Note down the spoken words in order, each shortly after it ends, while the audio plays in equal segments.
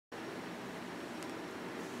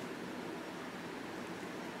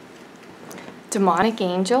Demonic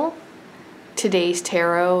Angel. Today's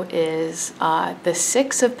tarot is the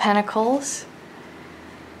Six of Pentacles.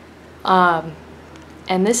 And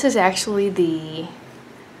this is actually the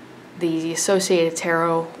associated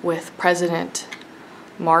tarot with President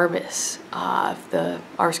Marbas of the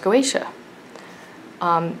Ars Goetia.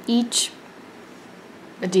 Each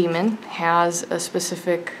demon has a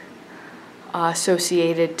specific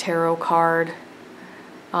associated tarot card,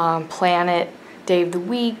 planet, day of the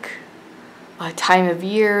week, time of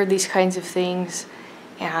year, these kinds of things.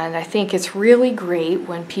 And I think it's really great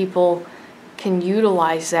when people can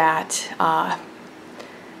utilize that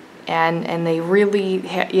and they really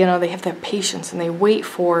they have that patience and they wait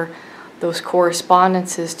for those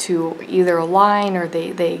correspondences to either align or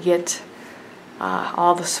they get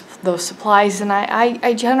all those supplies. And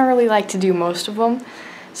I generally like to do most of them.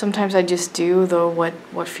 Sometimes I just do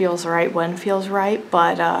what feels right when feels right,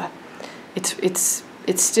 but it's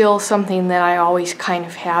still something that I always kind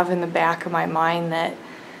of have in the back of my mind,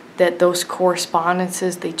 that those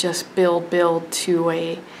correspondences, they just build to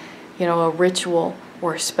a ritual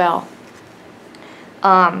or a spell.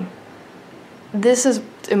 This is,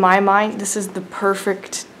 in my mind, this is the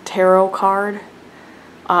perfect tarot card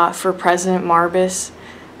for President Marbas.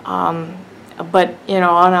 But and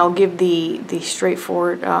I'll give the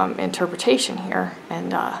straightforward interpretation here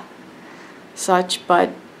and such. But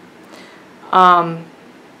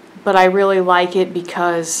I really like it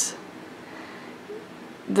because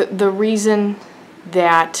the reason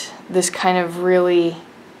that this kind of really,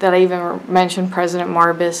 that I even mentioned President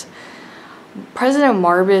Marbas. President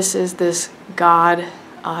Marbas is this god,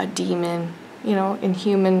 demon, in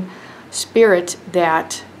human spirit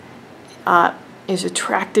that is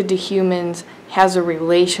attracted to humans, has a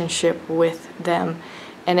relationship with them.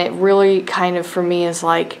 And it really kind of, for me, is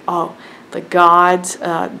like, oh, the gods,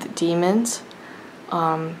 the demons,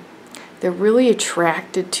 they're really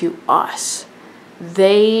attracted to us.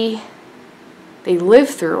 They live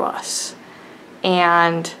through us,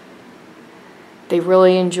 and they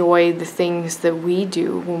really enjoy the things that we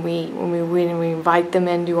do when we invite them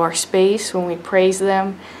into our space, when we praise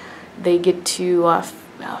them. They get to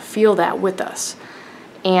feel that with us.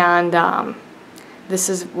 And this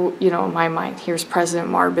is, in my mind, here's President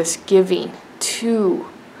Marbas giving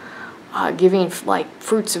like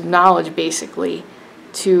fruits of knowledge, basically,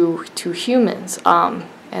 to humans. And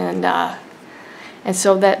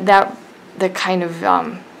so that kind of,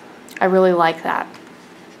 I really like that.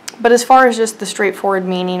 But as far as just the straightforward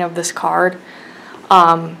meaning of this card,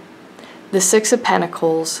 the Six of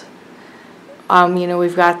Pentacles,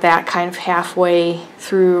 we've got that kind of halfway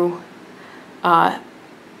through a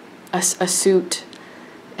suit,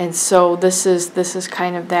 and so this is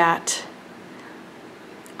kind of that.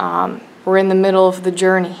 We're in the middle of the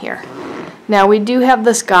journey here. Now we do have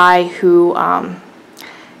this guy who,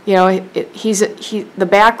 he's the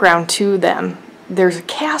background to them. There's a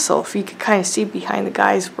castle, if you could kind of see behind the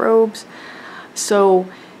guy's robes. So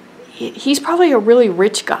he's probably a really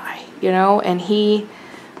rich guy, and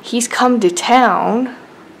he's come to town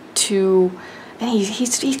to, and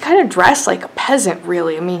he's kind of dressed like a peasant,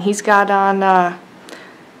 really. I mean, he's got on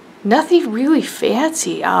nothing really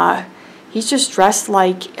fancy. He's just dressed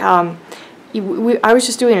like, I was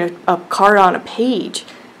just doing a card on a page,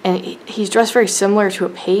 and he's dressed very similar to a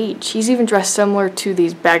page. He's even dressed similar to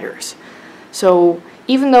these beggars. So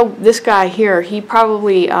even though this guy here, he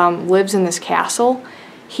probably lives in this castle,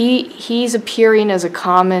 he's appearing as a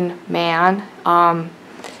common man.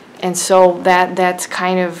 And so that's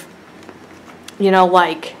kind of,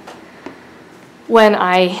 like when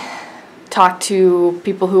I talk to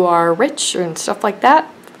people who are rich and stuff like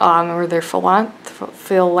that, or they're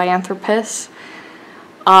philanthropists,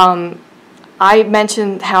 I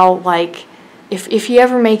mentioned how, like, if you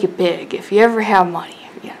ever make it big, if you ever have money,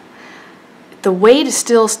 the way to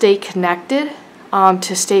still stay connected,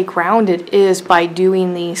 to stay grounded, is by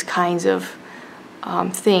doing these kinds of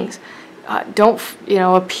things. Don't,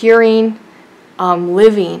 appearing,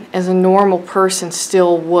 living as a normal person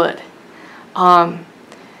still would.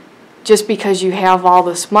 Just because you have all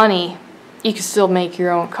this money, you can still make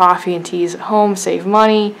your own coffee and teas at home, save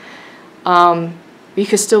money. You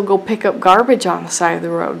could still go pick up garbage on the side of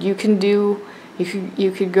the road. You could go, if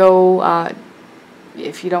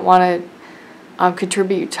you don't want to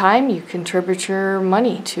contribute your time, you contribute your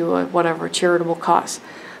money to whatever charitable cause.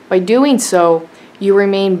 By doing so, you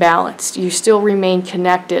remain balanced. You still remain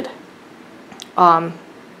connected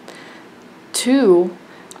to,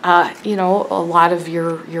 a lot of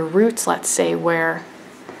your roots, let's say,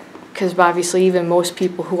 because obviously even most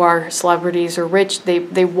people who are celebrities or rich,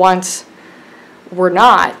 they once were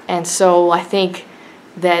not. And so I think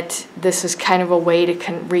that this is kind of a way to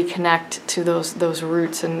reconnect to those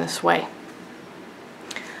roots in this way.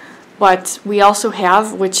 But we also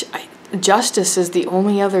have, Justice is the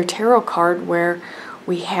only other tarot card where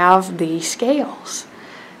we have the scales.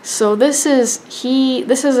 So this is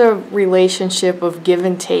a relationship of give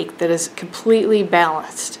and take that is completely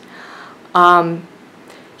balanced.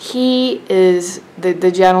 He is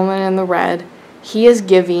the gentleman in the red. He is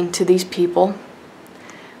giving to these people,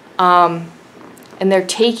 and they're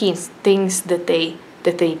taking things that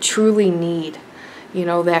they truly need. You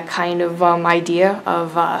know, that kind of idea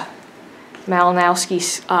of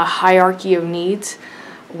Malinowski's hierarchy of needs,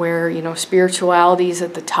 where, you know, spirituality is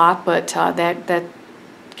at the top, but that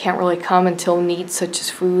can't really come until needs such as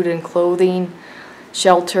food and clothing,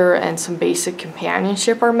 shelter, and some basic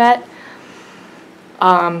companionship are met.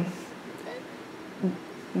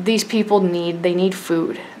 These people need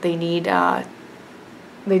food. They need that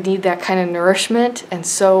kind of nourishment, and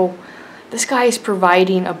so this guy is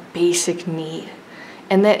providing a basic need,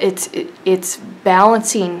 and that it's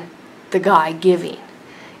balancing the guy giving,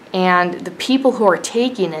 and the people who are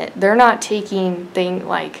taking it, they're not taking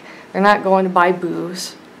they're not going to buy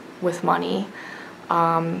booze with money.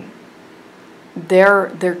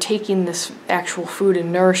 They're taking this actual food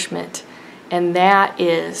and nourishment, and that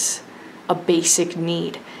is a basic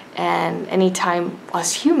need. And anytime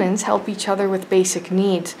us humans help each other with basic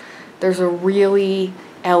needs, there's a really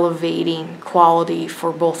elevating quality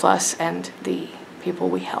for both us and the people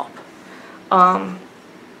we help.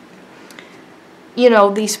 You know,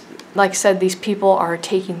 like I said, these people are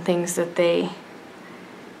taking things that they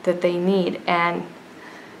need, and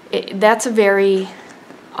that's a very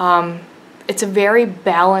it's a very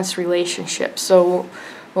balanced relationship. So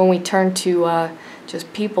when we turn to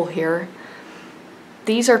just people here,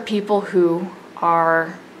 these are people who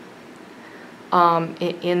are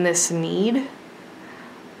in this need,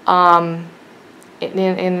 in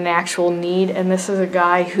an actual need, and this is a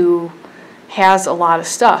guy who has a lot of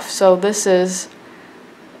stuff. So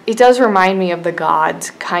it does remind me of the gods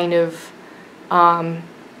kind of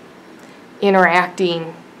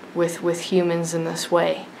interacting with humans in this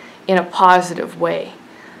way, in a positive way.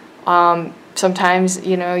 Sometimes,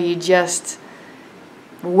 you know, you just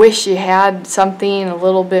wish you had something, a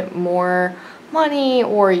little bit more money,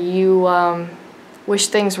 or you wish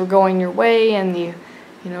things were going your way, and you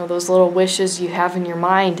know, those little wishes you have in your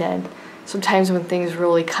mind, and sometimes when things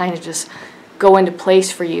really kind of just go into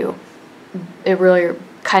place for you, it really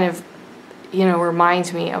kind of, you know,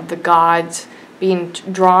 reminds me of the gods being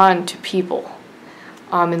drawn to people,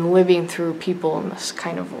 and living through people in this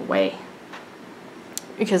kind of a way,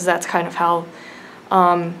 because that's kind of how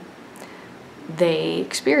they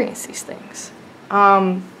experience these things.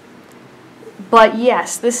 But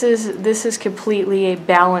yes, this is completely a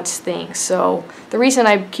balanced thing. So the reason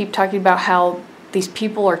I keep talking about how these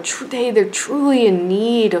people are they're truly in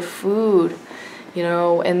need of food, you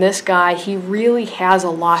know, and this guy, he really has a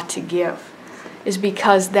lot to give, is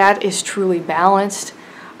because that is truly balanced.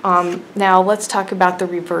 Now let's talk about the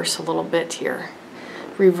reverse a little bit here.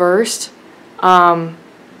 Reversed, the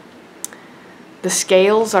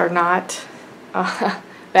scales are not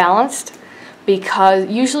balanced,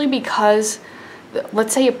 usually because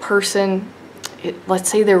let's say a person, let's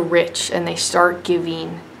say they're rich and they start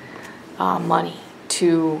giving money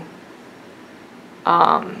to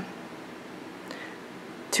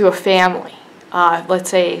a family. Let's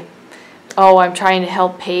say, oh, I'm trying to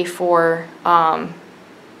help pay for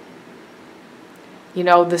you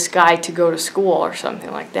know, this guy to go to school or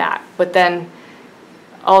something like that. But then,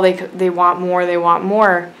 oh, they want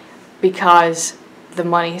more because the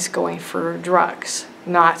money's going for drugs,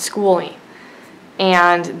 not schooling.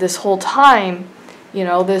 And this whole time, you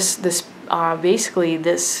know, basically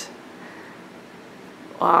this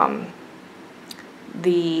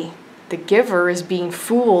the giver is being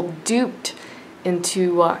fooled, duped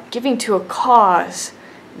into giving to a cause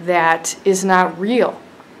that is not real.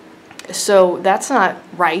 So that's not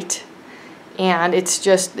right. And it's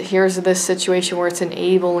just, here's this situation where it's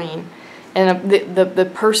enabling, and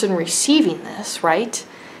the person receiving this, right,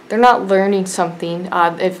 they're not learning something,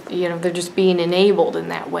 if you know, they're just being enabled in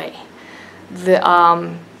that way.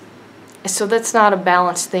 So that's not a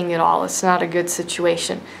balanced thing at all. It's not a good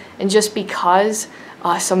situation. And just because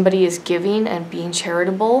somebody is giving and being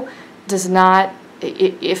charitable does not,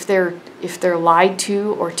 if they're lied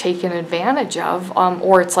to or taken advantage of,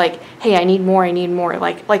 or it's like, hey, I need more,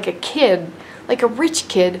 like a kid, like a rich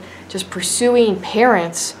kid just pursuing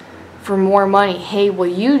parents for more money. Hey, well,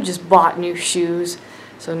 you just bought new shoes,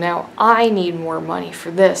 so now I need more money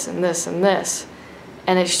for this and this and this.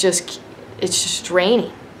 And it's just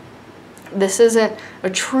draining. This isn't a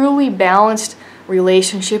truly balanced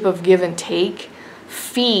relationship of give and take.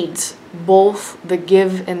 Feeds both the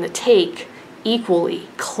give and the take equally,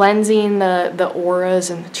 cleansing the auras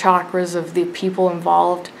and the chakras of the people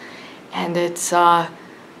involved, and it's a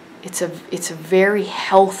very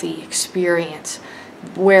healthy experience.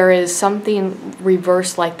 Whereas something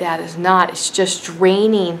reversed like that is not. It's just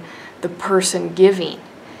draining the person giving,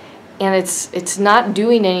 and it's not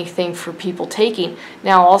doing anything for people taking.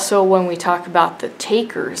 Now, also when we talk about the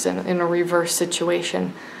takers in a reverse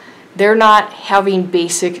situation, they're not having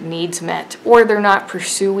basic needs met, or they're not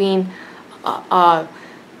pursuing a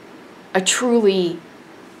truly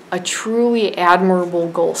admirable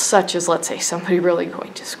goal, such as, let's say, somebody really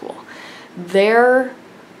going to school. They're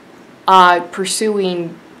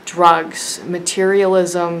pursuing drugs,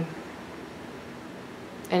 materialism,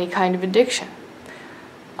 any kind of addiction.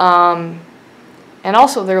 And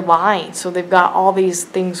also they're lying, so they've got all these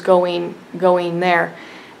things going there.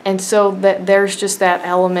 And so that there's just that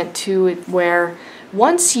element to it where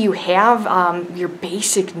once you have your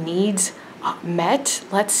basic needs met,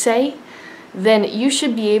 let's say, then you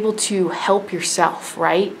should be able to help yourself,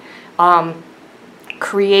 right?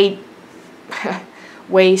 Create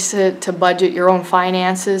ways to budget your own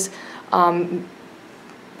finances,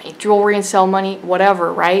 make jewelry and sell money,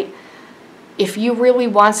 whatever, right? If you really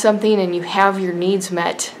want something and you have your needs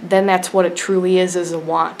met, then that's what it truly is a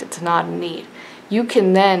want. It's not a need. You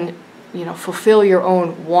can then, fulfill your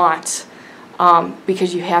own wants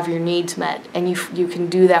because you have your needs met, and you can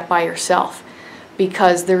do that by yourself,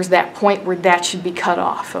 because there's that point where that should be cut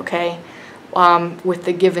off, okay, with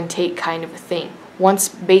the give and take kind of a thing. Once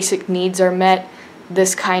basic needs are met,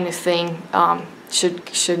 this kind of thing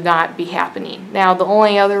should not be happening. Now, the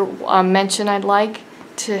only other mention I'd like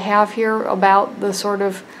to have here about the sort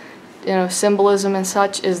of symbolism and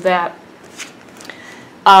such is that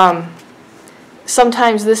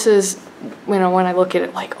sometimes this is, when I look at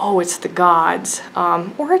it like, oh, it's the gods,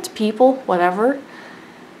 or it's people, whatever.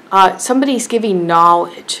 Somebody's giving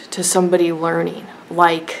knowledge to somebody learning,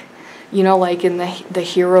 like, like in the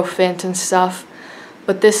Hierophant and stuff.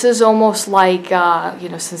 But this is almost like,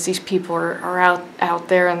 since these people are out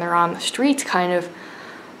there and they're on the streets, kind of,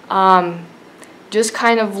 just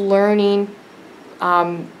kind of learning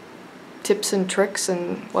tips and tricks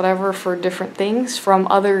and whatever for different things from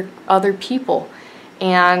other people.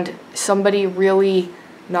 And somebody really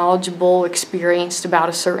knowledgeable, experienced about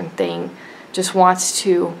a certain thing just wants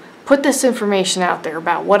to put this information out there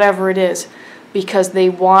about whatever it is, because they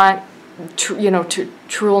want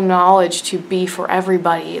true knowledge to be for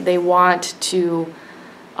everybody. They want to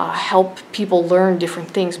help people learn different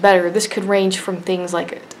things better. This could range from things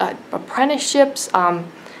like apprenticeships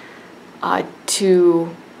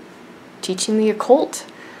to teaching the occult.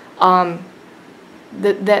 That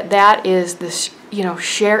is this,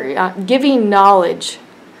 giving knowledge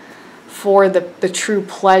for the true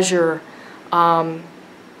pleasure, the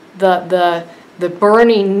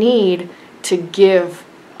burning need to give,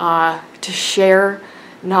 to share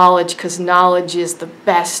knowledge, because knowledge is the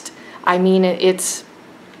best. I mean, it's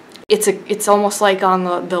almost like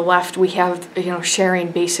on the left we have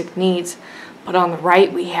sharing basic needs, but on the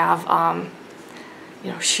right we have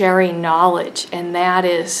sharing knowledge, and that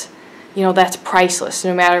is, that's priceless.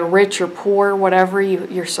 No matter rich or poor, whatever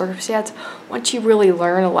your circumstance, once you really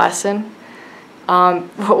learn a lesson,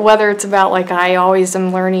 whether it's about, like I always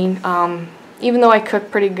am learning, even though I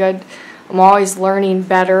cook pretty good, I'm always learning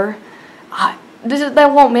better.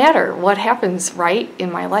 That won't matter what happens, right,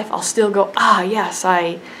 in my life. I'll still go, yes,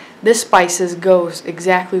 this spices goes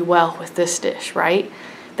exactly well with this dish, right?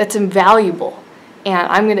 That's invaluable. And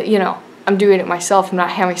I'm going to, I'm doing it myself. I'm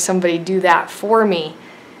not having somebody do that for me.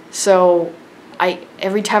 So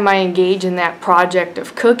every time I engage in that project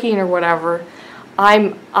of cooking or whatever,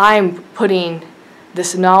 I'm putting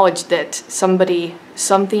this knowledge that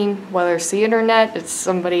something, whether it's the internet, it's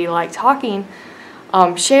somebody like talking,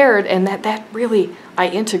 shared, and that really, I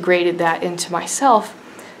integrated that into myself,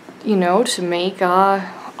 to make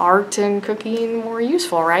art and cooking more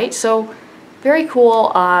useful, right? So, very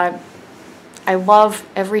cool. I love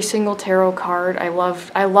every single tarot card. I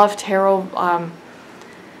love tarot.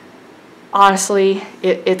 Honestly,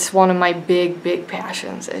 it's one of my big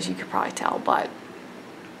passions, as you could probably tell. But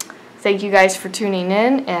thank you guys for tuning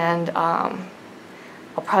in, and I'll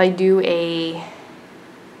probably do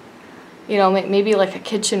maybe like a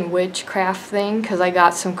kitchen witchcraft thing, because I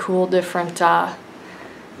got some cool different,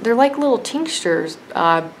 they're like little tinctures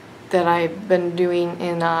that I've been doing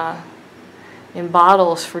in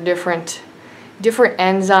bottles for different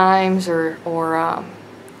enzymes or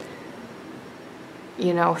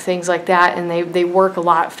you know, things like that, and they work a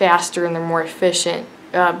lot faster and they're more efficient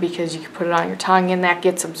because you can put it on your tongue and that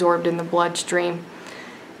gets absorbed in the bloodstream.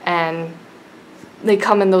 And they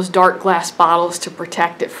come in those dark glass bottles to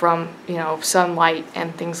protect it from, you know, sunlight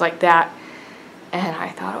and things like that. And I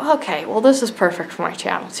thought, okay, well, this is perfect for my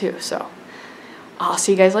channel too, so I'll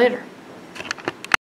see you guys later.